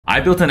I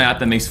built an app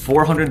that makes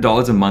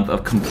 $400 a month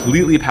of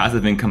completely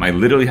passive income. I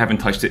literally haven't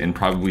touched it in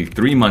probably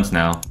 3 months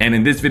now. And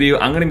in this video,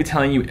 I'm gonna be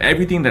telling you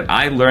everything that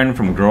I learned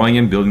from growing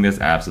and building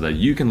this app so that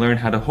you can learn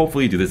how to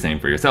hopefully do the same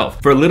for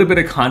yourself. For a little bit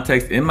of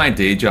context, in my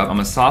day job, I'm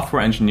a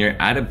software engineer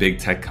at a big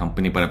tech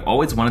company, but I've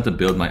always wanted to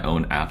build my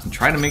own apps and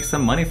try to make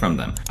some money from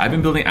them. I've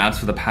been building apps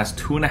for the past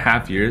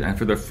 2.5 years, and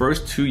for the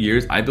first 2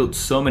 years, I built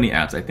so many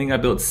apps. I think I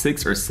built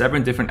 6 or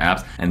 7 different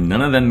apps, and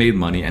none of them made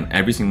money, and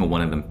every single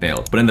one of them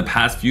failed. But in the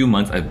past few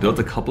months, I've built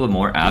a couple of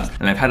more apps,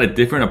 and I've had a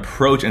different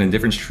approach and a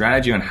different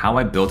strategy on how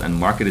I built and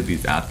marketed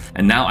these apps.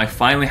 And now I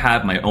finally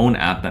have my own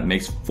app that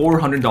makes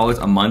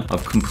 $400 a month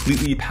of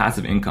completely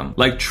passive income.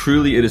 Like,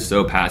 truly, it is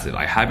so passive.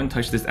 I haven't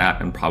touched this app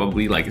in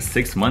probably like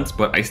 6 months,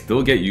 but I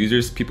still get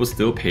users, people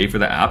still pay for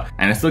the app,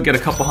 and I still get a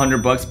couple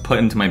 $100 put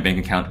into my bank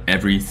account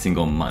every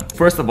single month.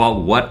 First of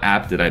all, what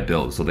app did I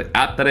build? So the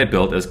app that I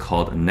built is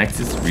called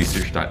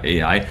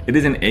NexusResearch.ai. It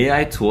is an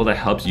AI tool that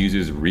helps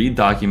users read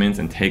documents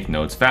and take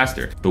notes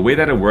faster. The way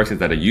that it works is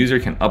that a user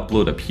can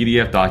upload a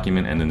PDF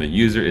document, and then the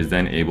user is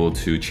then able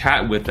to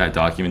chat with that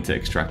document to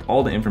extract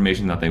all the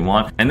information that they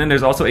want. And then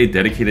there's also a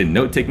dedicated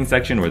note-taking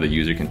section where the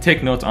user can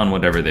take notes on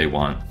whatever they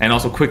want, and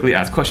also quickly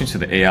ask questions to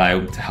the AI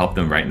to help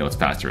them write notes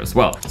faster as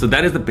well. So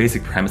that is the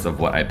basic premise of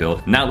what I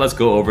built. Now let's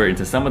go over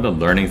into some of the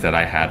learnings that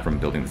I had from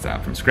building this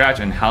app from scratch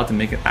and how to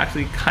make it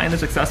actually kind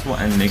of successful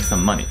and make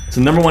some money. So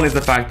number one is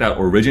the fact that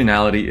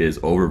originality is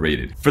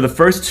overrated. For the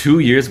first 2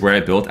 years where I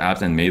built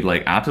apps and made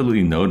like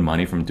absolutely no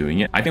money from doing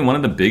it, I think one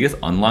of the biggest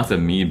unlocks of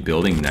me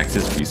building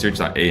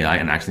NexusResearch.ai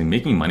and actually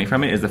making money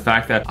from it is the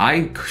fact that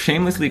I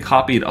shamelessly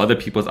copied other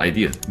people's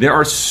ideas. There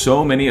are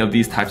so many of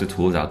these types of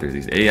tools out there,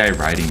 these AI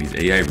writing, these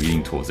AI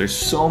reading tools. There's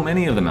so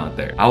many of them out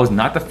there. I was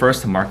not the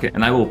first to market,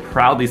 and I will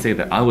proudly say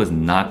that I was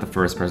not the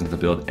first person to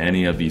build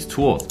any of these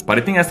tools. But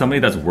I think as somebody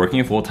that's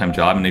working a full-time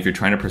job, and if you're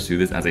trying to pursue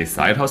this as a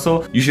side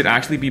hustle, you should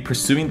actually be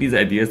pursuing these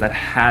ideas that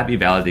have a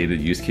validated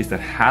use case, that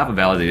have a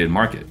validated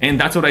market. And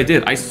that's what I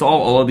did. I saw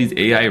all of these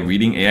AI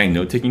reading, AI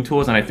note-taking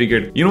tools, and I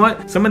figured, you know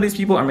what? Some of these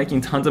people are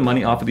making tons of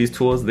money off of these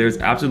tools. There's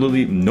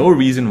absolutely no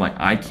reason why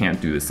I can't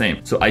do the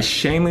same. So I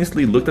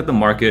shamelessly looked at the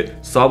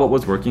market, saw what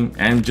was working,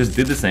 and just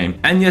did the same.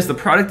 And yes, the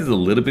product is a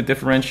little bit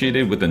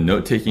differentiated with the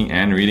note-taking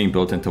and reading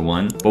built into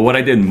one. But what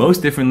I did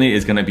most differently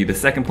is gonna be the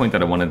second point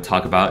that I wanted to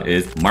talk about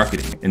is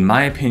marketing. In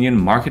my opinion,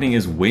 marketing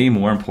is way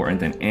more important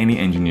than any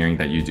engineering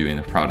that you do in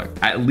a product,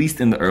 at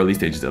least in the early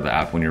stages of the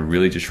app when you're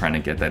really just trying to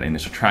get that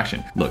initial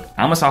traction. Look,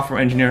 I'm a software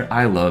engineer.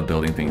 I love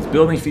building things.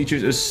 Building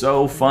features is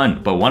so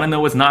fun, but wanna know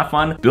what's not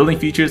fun? Building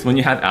features when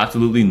you have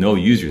absolutely no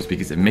users,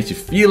 because it makes you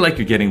feel like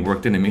you're getting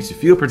work done, it makes you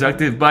feel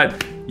productive,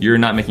 but you're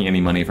not making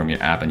any money from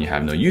your app and you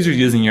have no users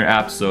using your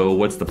app, so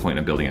what's the point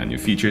of building out new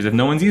features if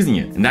no one's using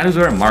it? And that is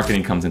where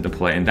marketing comes into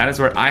play, and that is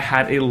where I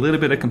had a little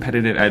bit of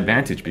competitive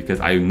advantage because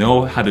I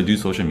know how to do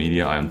social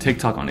media on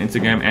TikTok, on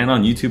Instagram, and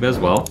on YouTube as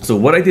well. So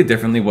what I did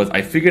differently was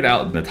I figured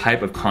out the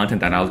type of content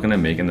that I was gonna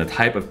make and the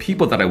type of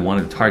people that I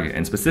wanted to target.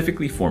 And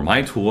specifically for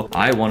my tool,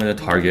 I wanted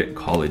to target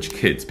college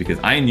kids because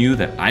I knew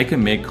that I could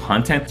make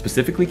content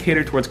specifically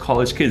catered towards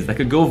college kids that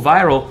could go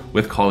viral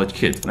with college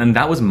kids. And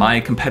that was my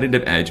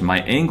competitive edge, my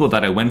angle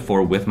that I went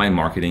for with my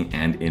marketing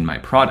and in my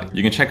product.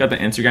 You can check out the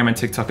Instagram and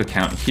TikTok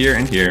account here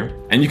and here,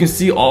 and you can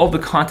see all of the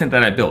content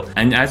that I built.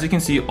 And as you can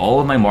see, all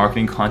of my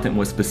marketing content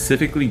was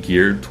specifically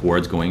geared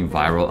towards going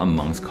viral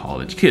amongst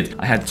college kids.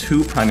 I had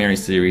 2 primary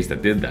series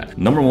that did that.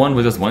 Number one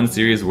was just one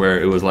series where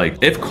it was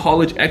like, if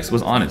college X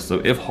was honest, so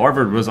if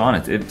Harvard was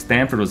honest, if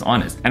Stanford was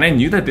honest. And I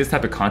knew that this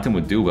type of content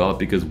would do well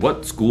because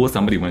what school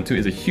somebody went to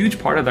is a huge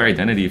part of their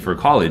identity for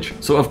college.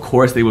 So of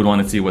course they would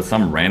want to see what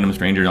some random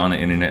stranger on the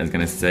internet is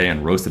going to say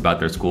and roast about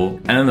their school.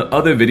 And then the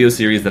other video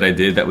series that I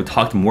did that would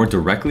talk more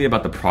directly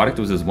about the product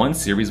was this one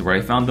series where I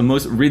found the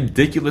most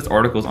ridiculous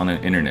articles on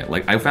the internet.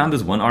 Like, I found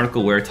this one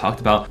article where it talked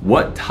about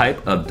what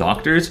type of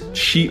doctors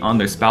cheat on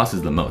their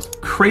spouses the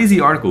most. Crazy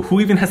article. Who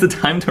even has the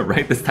time to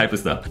write this type of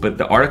stuff? But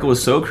the article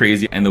was so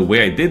crazy, and the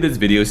way I did this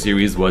video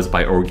series was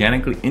by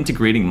organically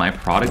integrating my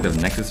product of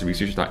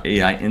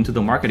NexusResearch.ai into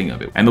the marketing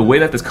of it. And the way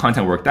that this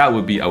content worked out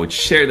would be I would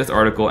share this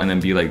article and then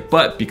be like,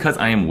 but because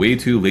I am way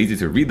too lazy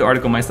to read the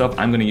article myself,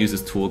 I'm going to use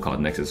this tool called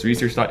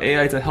NexusResearch.ai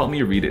to help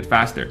me read it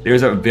faster.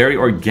 There's a very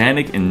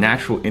organic and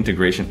natural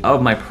integration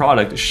of my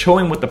product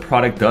showing what the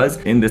product does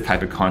in this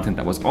type of content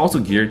that was also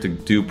geared to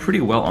do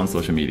pretty well on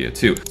social media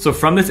too. So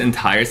from this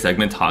entire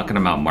segment talking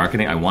about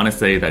marketing, I want to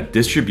say that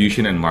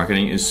distribution and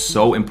marketing is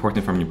so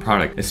important from your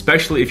product,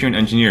 especially if you're an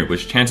engineer,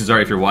 which chances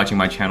are if you're watching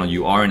my channel,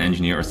 you are an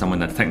engineer or someone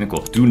that's technical.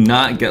 Do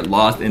not get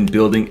lost in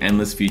building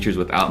endless features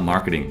without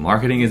marketing.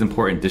 Marketing is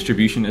important.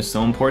 Distribution is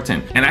so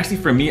important. And actually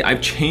for me,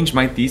 I've changed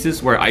my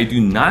thesis where I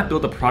do not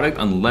build a product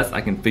unless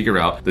I can figure figure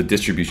out the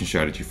distribution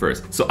strategy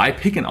first. So I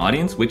pick an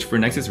audience, which for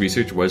Nexus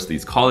Research was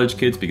these college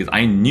kids, because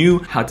I knew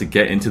how to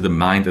get into the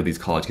minds of these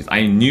college kids.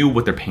 I knew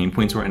what their pain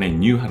points were, and I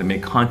knew how to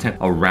make content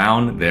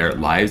around their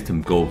lives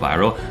to go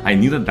viral. I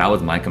knew that that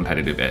was my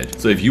competitive edge.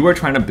 So if you are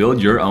trying to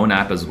build your own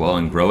app as well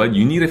and grow it,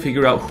 you need to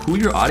figure out who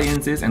your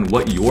audience is and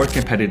what your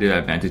competitive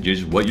advantage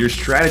is, what your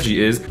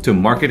strategy is to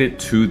market it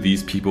to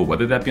these people,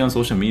 whether that be on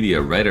social media,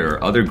 Reddit,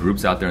 or other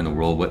groups out there in the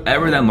world.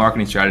 Whatever that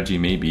marketing strategy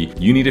may be,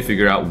 you need to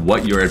figure out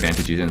what your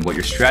advantage is and what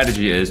your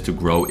strategy is to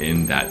grow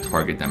in that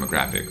target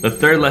demographic. The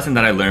third lesson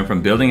that I learned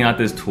from building out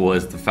this tool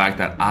is the fact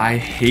that I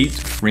hate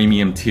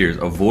freemium tiers.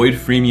 Avoid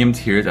freemium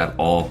tiers at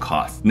all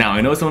costs. Now,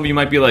 I know some of you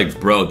might be like,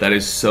 bro, that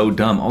is so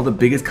dumb. All the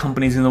biggest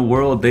companies in the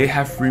world, they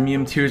have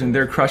freemium tiers and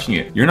they're crushing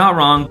it. You're not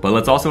wrong, but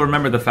let's also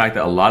remember the fact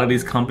that a lot of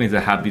these companies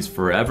that have these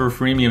forever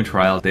freemium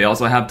trials, they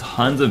also have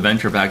tons of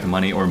venture-backed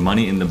money or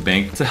money in the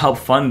bank to help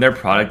fund their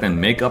product and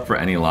make up for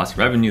any lost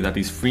revenue that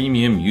these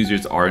freemium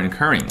users are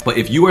incurring. But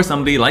if you are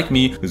somebody like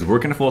me who's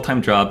working a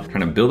full-time job,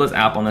 trying to build this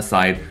app on the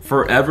side,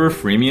 forever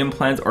freemium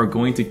plans are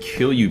going to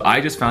kill you.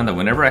 I just found that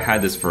whenever I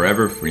had this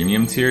forever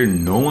freemium tier,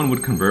 no one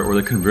would convert, or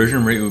the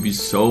conversion rate would be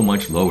so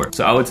much lower.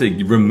 So I would say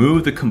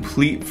remove the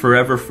complete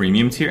forever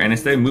freemium tier and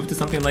instead move to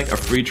something like a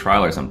free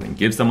trial or something.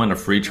 Give someone a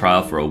free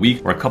trial for a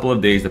week or a couple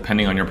of days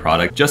depending on your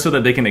product, just so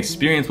that they can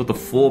experience what the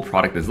full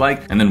product is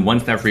like. And then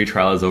once that free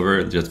trial is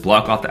over, just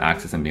block off the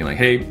access and be like,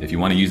 hey, if you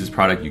want to use this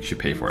product, you should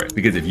pay for it.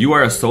 Because if you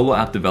are a solo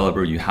app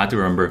developer, you have to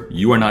remember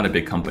you are not a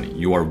big company.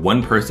 You are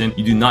one person.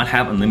 You do not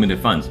have unlimited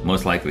funds,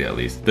 most likely at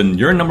least. Then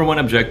your number one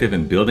objective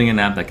in building an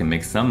app that can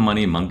make some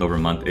money month over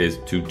month is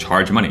to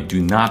charge money.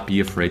 Do not be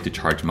afraid to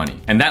charge money.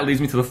 And that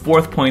leads me to the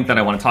fourth point that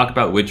I want to talk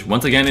about, which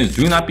once again is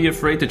do not be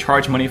afraid to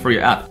charge money for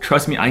your app.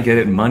 Trust me, I get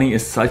it. Money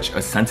is such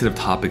a sensitive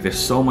topic. There's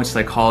so much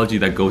psychology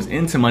that goes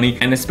into money.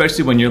 And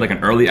especially when you're like an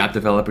early app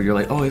developer, you're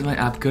like, oh, is my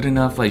app good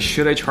enough? Like,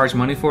 should I charge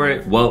money for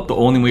it? Well, the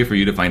only way for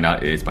you to find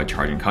out is by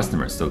charging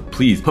customers. So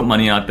please put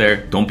money out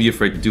there. Don't be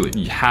afraid to do it.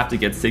 You have to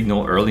get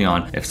signal early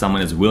on if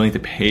someone is willing to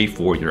pay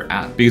for your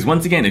app. Because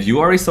once again, if you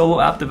are a solo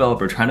app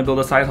developer trying to build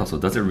a side hustle,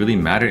 does it really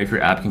matter if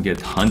your app can get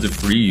tons of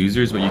free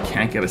users, but you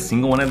can't get a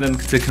single one of them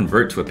to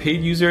convert to a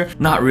paid user?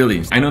 Not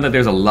really. I know that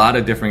there's a lot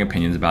of differing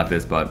opinions about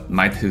this, but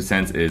my 2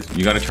 cents is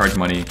you got to charge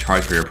money,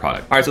 charge for your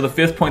product. All right, so the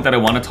fifth point that I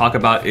want to talk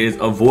about is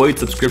avoid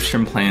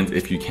subscription plans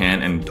if you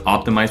can, and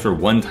optimize for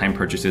one-time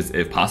purchases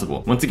if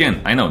possible. Once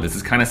again, I know this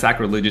is kind of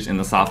sacrilegious in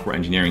the software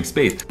engineering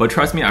space, but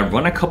trust me, I've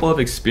run a couple of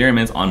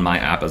experiments on my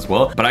app as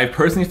well, but I've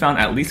personally found,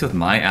 at least with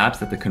my apps,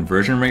 that the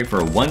conversion rate for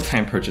a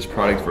one-time purchase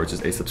product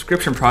versus a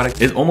subscription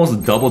product is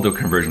almost double the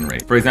conversion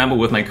rate. For example,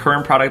 with my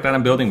current product that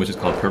I'm building, which is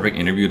called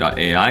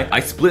perfectinterview.ai, I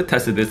split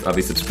tested this of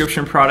a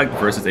subscription product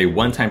versus a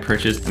one-time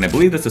purchase, and I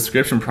believe the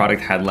subscription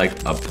product had like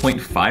a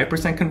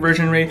 0.5%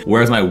 conversion rate,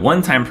 whereas my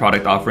one-time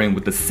product offering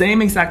with the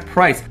same exact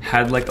price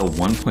had like a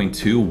 1.2,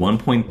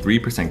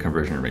 1.3%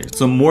 conversion rate.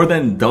 So more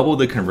than double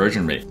the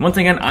conversion rate. Once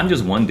again, I'm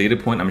just one data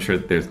point. I'm sure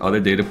there's other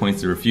data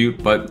points to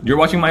refute, but you're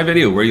watching my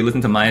video where you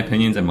listen to my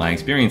opinions and my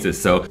experiences.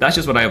 So that's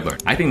just what I've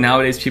learned. I think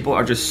nowadays people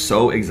are just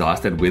so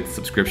exhausted with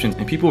subscriptions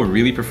and people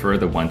really prefer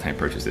the one-time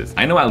purchases.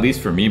 I know, at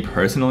least for me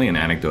personally and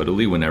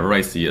anecdotally, whenever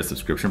I see a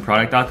subscription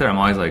product out there, I'm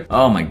always like,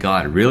 oh my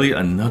God, really?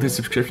 Another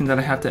subscription that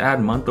I have to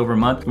add month over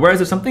month?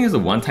 Whereas if something is a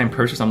one-time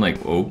purchase, I'm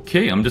like,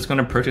 okay, I'm just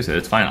gonna purchase it.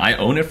 It's fine. I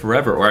own it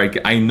forever, or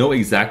I know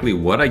exactly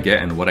what I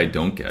get and what I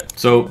don't get.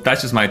 So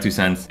that's just my 2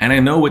 cents. And I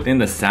know within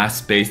the SaaS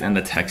space and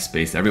the tech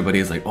space, everybody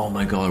is like, oh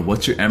my God,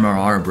 what's your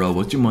MRR, bro?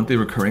 What's your monthly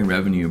recurring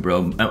revenue,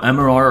 bro?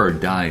 MRR or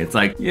die. It's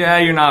like, yeah,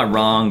 you're not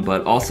wrong,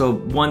 but also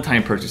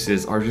one-time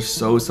purchases are just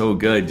so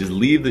good. Just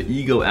leave the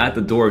ego at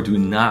the door. Do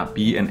not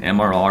be an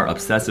MRR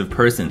obsessive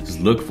person. Just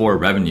look for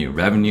revenue.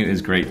 Revenue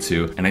is great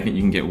too. And I think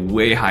you can get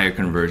way higher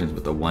conversions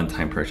with a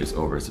one-time purchase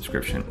over a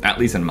subscription, at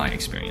least in my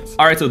experience.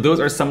 All right, so those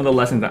are some of the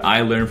lessons that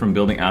I learned from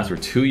building apps for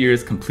 2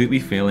 years, completely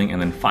failing,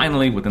 and then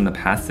finally within the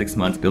past 6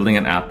 months, building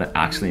an app that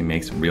actually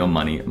makes real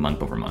money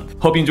month over month.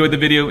 Hope you enjoyed the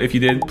video. If you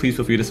did, please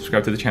feel free to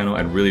subscribe to the channel.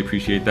 I'd really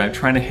appreciate that.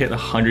 Trying to hit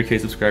 100K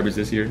subscribers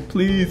this year.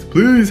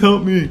 Please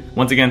help me.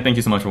 Once again, thank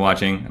you so much for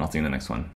watching, and I'll see you in the next one.